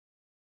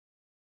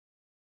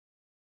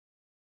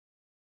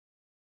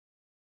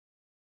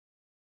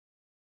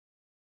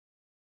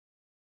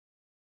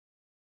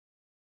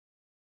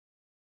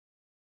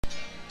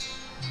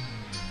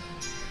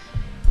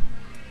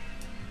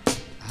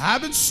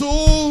I've been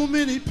so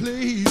many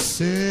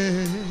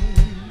places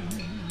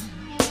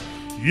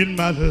in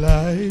my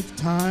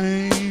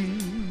lifetime.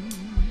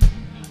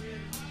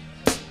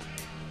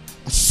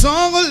 I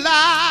sung a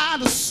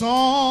lot of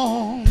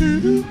songs.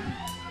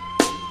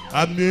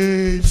 I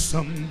made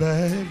some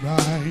bad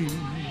rhymes.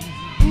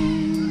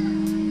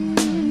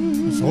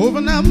 It's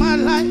opened up my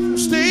life on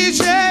stages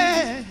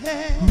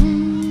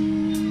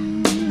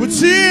with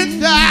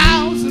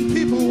 10,000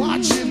 people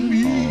watching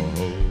me.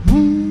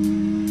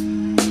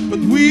 But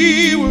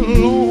we were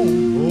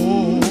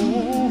alone,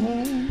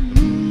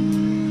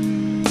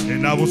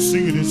 and I was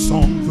singing this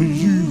song for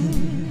you.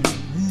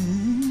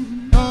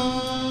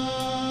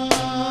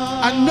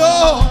 I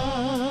know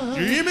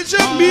your image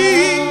of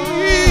me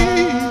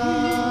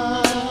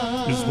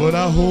is what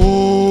I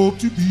hope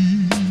to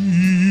be.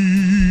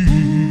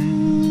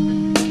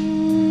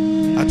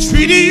 I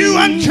treated you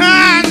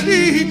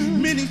unkindly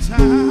many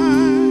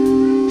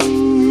times,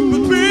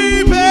 but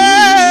baby,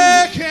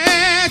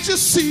 can't you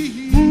see?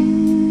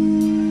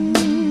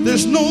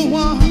 There's no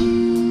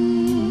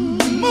one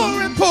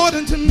more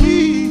important to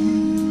me.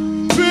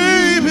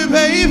 Baby,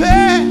 baby,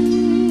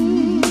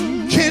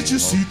 can't you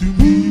see through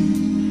me?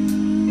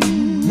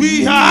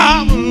 We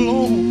are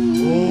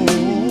alone,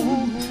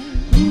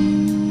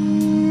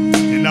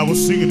 and I was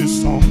singing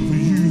this song for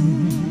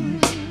you.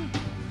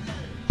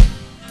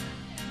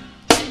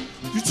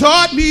 You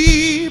taught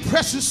me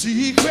precious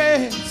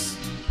secrets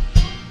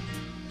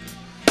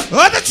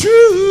of the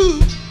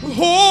truth,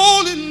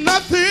 holding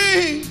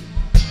nothing.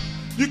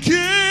 You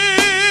came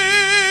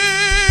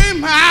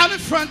out in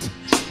front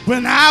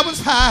when I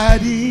was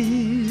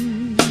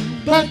hiding,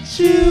 but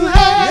you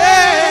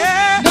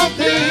had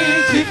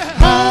nothing to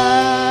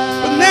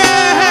hide. But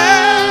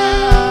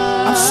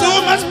now I'm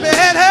so much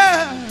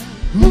better.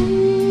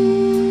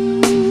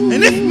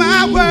 And if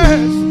my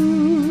words,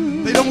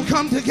 they don't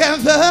come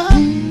together,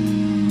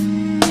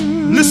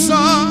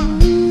 listen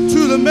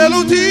to the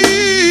melody.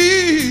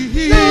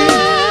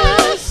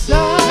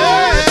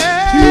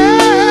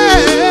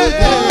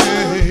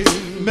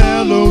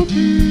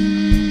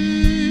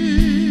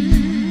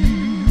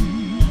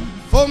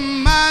 For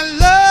my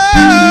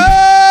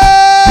love,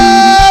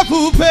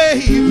 oh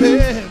baby,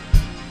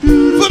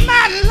 for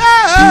my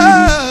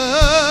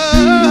love,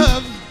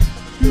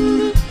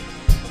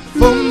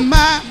 for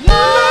my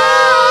love,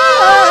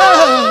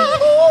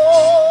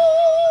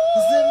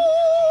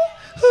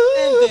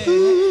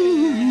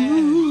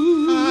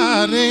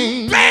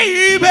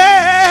 baby,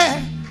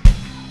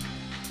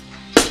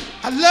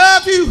 I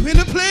love you in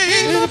a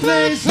place, in a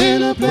place,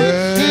 in a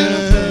place, in a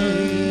place.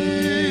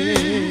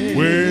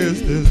 Where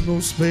there's no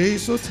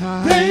space or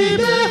time.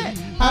 Baby,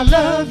 I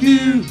love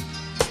you.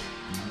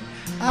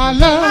 I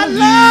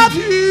love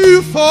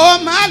you for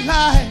my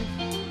life.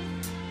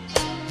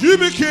 You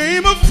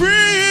became a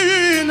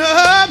friend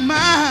of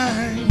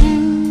mine.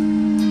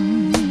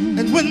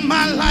 And when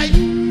my life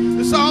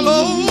is all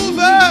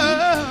over,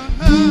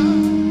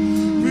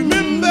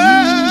 remember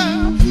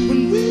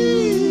when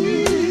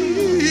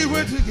we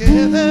were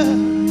together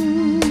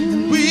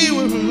and we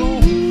were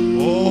alone.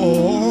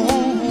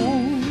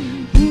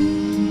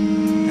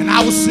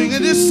 I was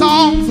singing this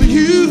song for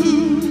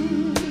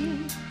you,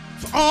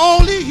 for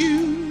only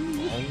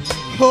you,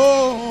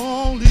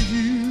 only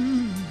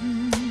you.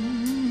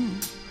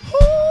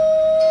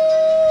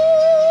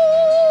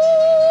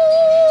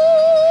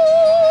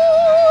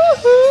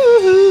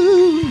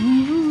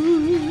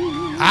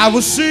 I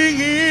was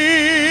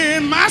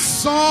singing my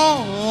song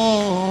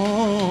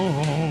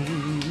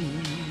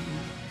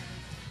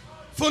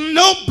for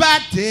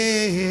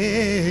nobody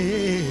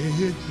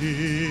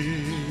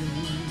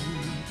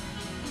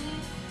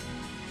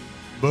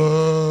but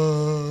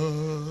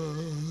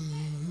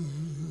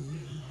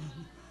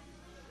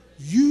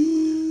you.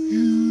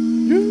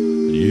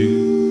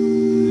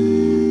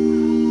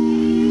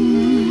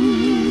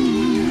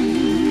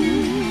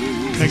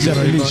 Thank you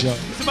very much.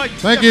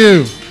 Thank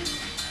you.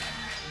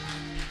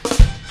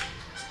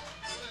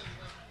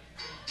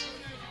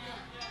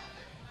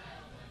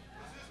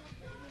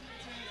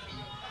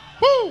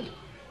 Woo!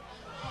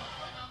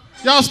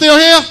 Y'all still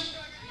here?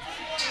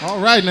 All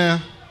right now.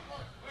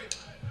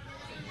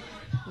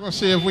 We're going to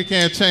see if we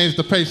can change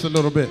the pace a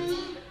little bit.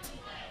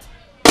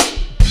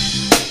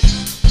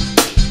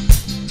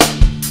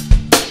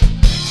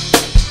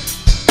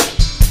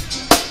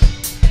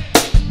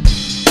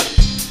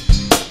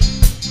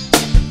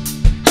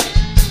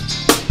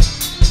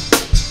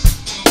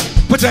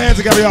 Put your hands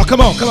together, y'all.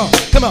 Come on, come on,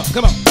 come on,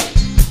 come on.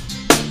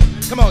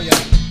 Come on, y'all.